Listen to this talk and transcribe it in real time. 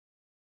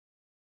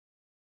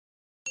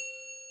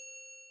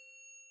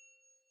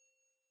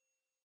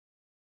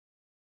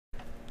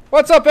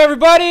What's up,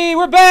 everybody?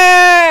 We're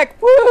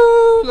back!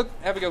 Woo! Look,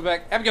 Abigail's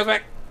back. Abigail's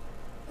back.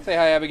 Say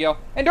hi, Abigail.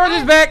 And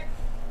Dorothy's back.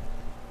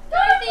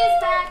 Dorothy's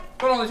back.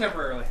 But only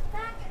temporarily.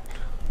 Back.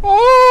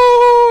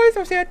 Oh, it's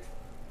so sad.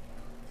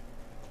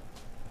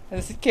 And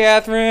this is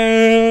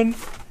Kathryn.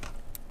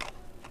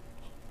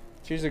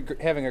 She's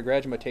having a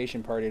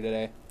graduation party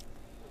today.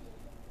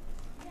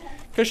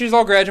 Because she's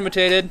all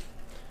graduated.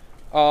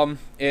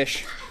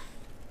 Ish.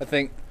 I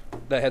think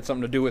that had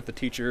something to do with the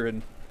teacher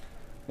and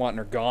wanting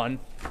her gone.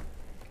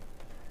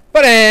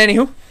 But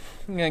anywho,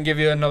 I'm going to give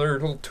you another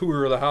little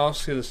tour of the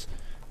house because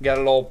got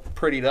it all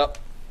prettied up.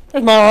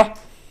 There's Mama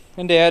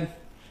and Dad.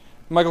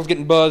 Michael's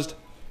getting buzzed.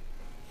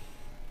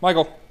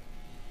 Michael,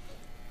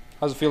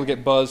 how's it feel to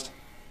get buzzed?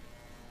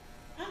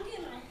 I'm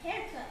getting my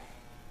haircut.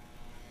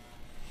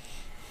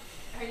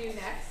 Are you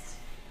next?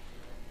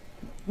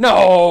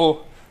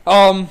 No!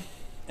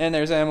 And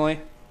there's Emily.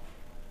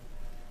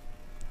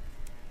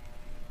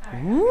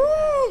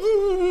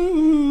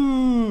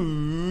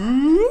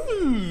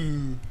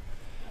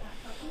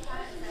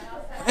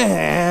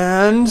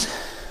 And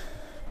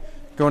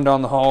going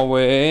down the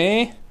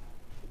hallway.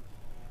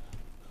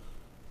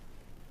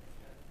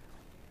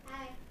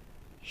 Hi.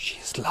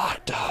 She's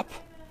locked up.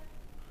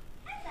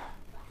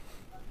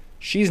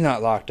 She's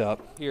not locked up.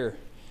 Here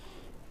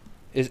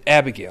is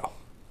Abigail.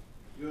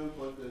 You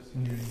unplug this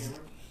in your camera?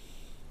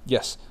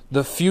 Yes,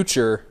 the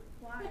future.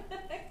 Why?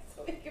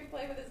 So we can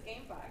play with his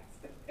game box.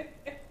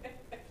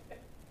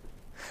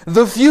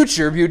 The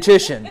future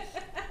beautician.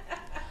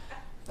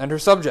 And her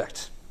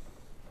subject.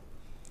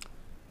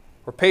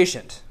 Or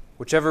patient.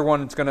 Whichever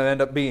one it's going to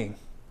end up being.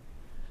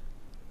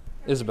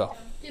 Isabel.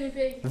 Guinea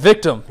pig.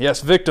 Victim.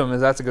 Yes, victim.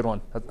 That's a good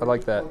one. I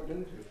like that.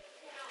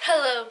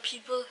 Hello,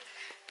 people.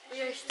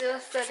 We are still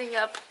setting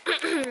up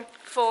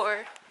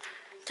for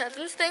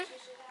Kathryn's thing.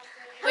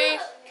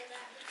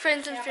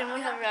 Friends and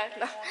family have arrived.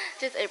 No,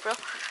 just April.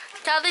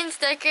 Kathryn's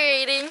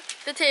decorating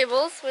the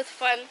tables with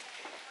fun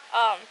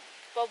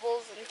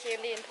bubbles and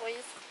candy and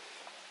toys.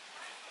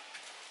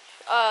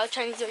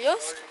 Chinese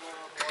yo-yos.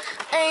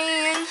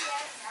 And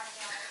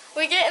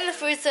we're getting the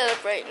food set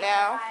up right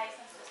now.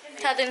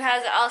 Kathryn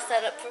has it all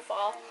set up for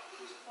fall.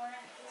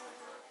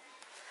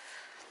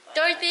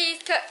 Dorothy's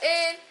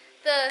cutting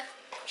the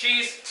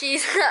cheese.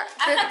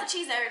 I cut the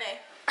cheese every day.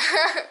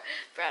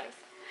 Brownies.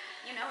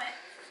 You know it.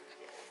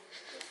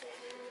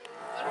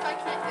 What if I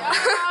can't?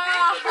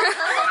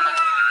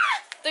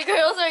 The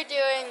girls are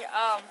doing,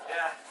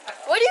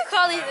 what do you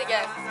call these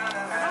again?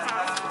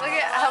 Look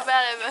at how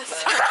bad I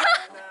messed up.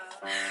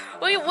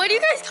 Wait, what do you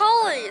guys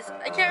call these?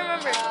 I can't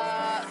remember.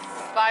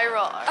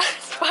 Spiral art.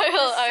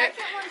 Spiral art.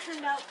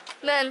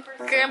 Then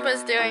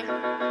Grandpa's doing,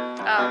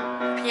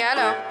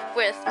 piano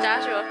with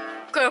Joshua.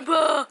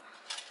 Grandpa!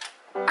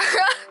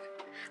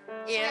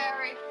 Yeah.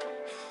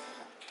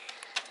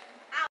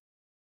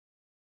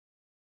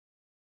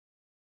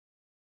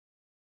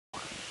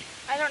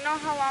 I don't know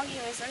how long he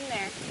was in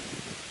there.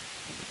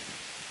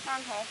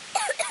 Wrong hole.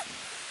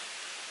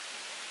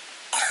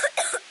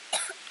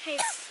 Hey,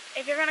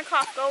 if you're gonna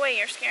cough, go away.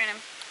 You're scaring him.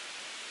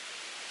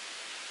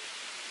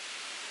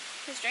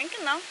 He's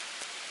drinking though.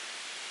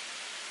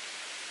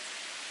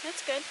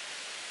 That's good.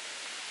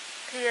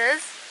 He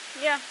is?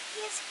 Yeah.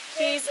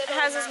 He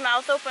has his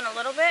mouth open a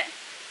little bit.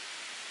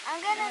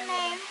 I'm gonna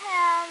name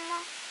him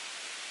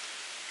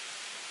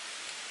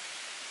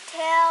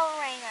Tail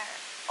Ringer,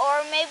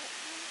 or maybe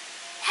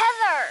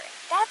Heather.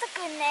 That's a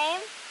good name.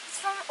 It's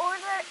from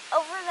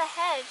Over the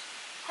Hedge.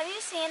 Have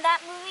you seen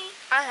that movie?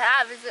 I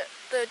have. Is it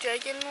the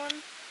dragon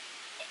one?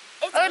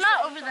 It's Oh,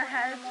 not Over the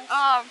Hedge.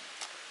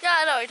 Yeah,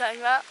 I know what you're talking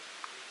about.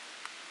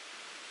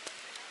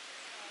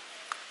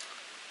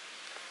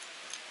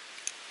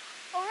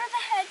 Over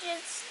the Hedge.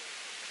 It's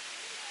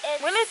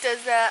When it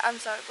does that, I'm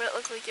sorry, but it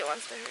looks like it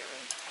wants to hurt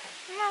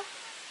me. no.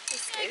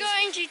 We're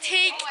going to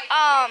take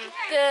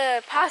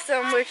the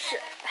possum, which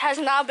has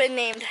now been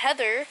named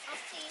Heather,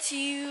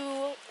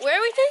 to where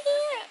are we taking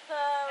it?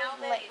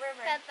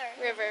 Heather.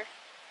 River.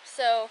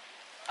 So,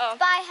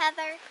 Bye,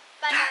 Heather.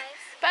 Bye, guys.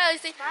 bye,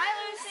 Lucy. Bye,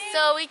 Lucy.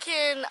 So we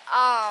can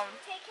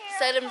Take care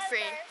set of him free,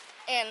 Heather.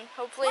 and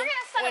hopefully We're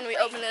gonna set when him we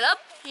free. open it up,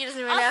 he doesn't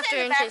run I'll after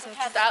sit in and the back chase him, with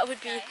because Heather. that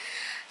would be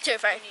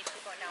terrifying.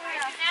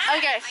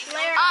 Okay.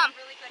 Lara.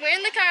 We're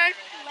in the car,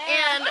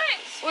 and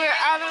we're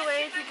on our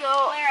way to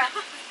go.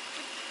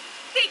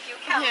 Thank you,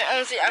 Here, let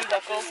me see.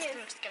 Unbuckle.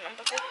 I'm just gonna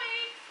unbuckle.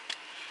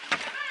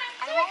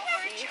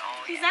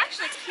 He's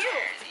actually cute.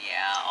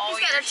 Yeah, all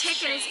He's got a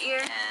tick in his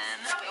ear.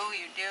 Oh,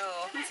 you do.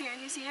 He's here.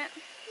 Do you see it?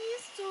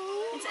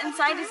 It's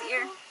inside his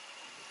ear.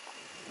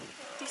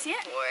 Do you see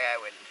it? Boy, I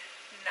would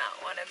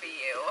not want to be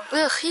you.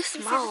 Ugh, he You see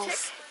the smells. tick?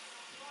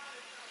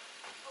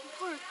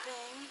 Poor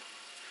thing.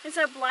 It's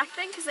a black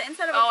thing because the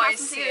inside of a Oh, I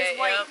possum's see ear it. is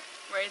white. Yep,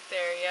 right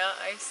there. Yeah,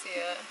 I see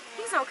it.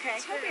 He's okay.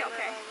 He'll be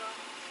okay.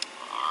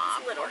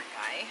 Aw, little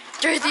guy.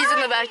 Dorothy's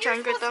in the back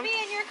trunk with them. Be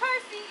in your car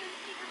seat, you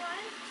sneaker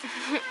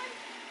bun.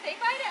 Say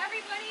bye to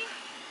everybody.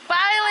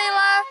 Bye,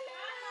 Layla.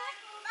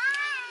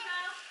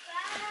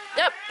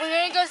 Yep, we're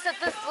gonna go set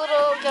this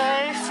little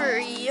guy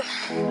free.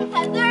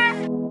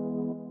 Heather.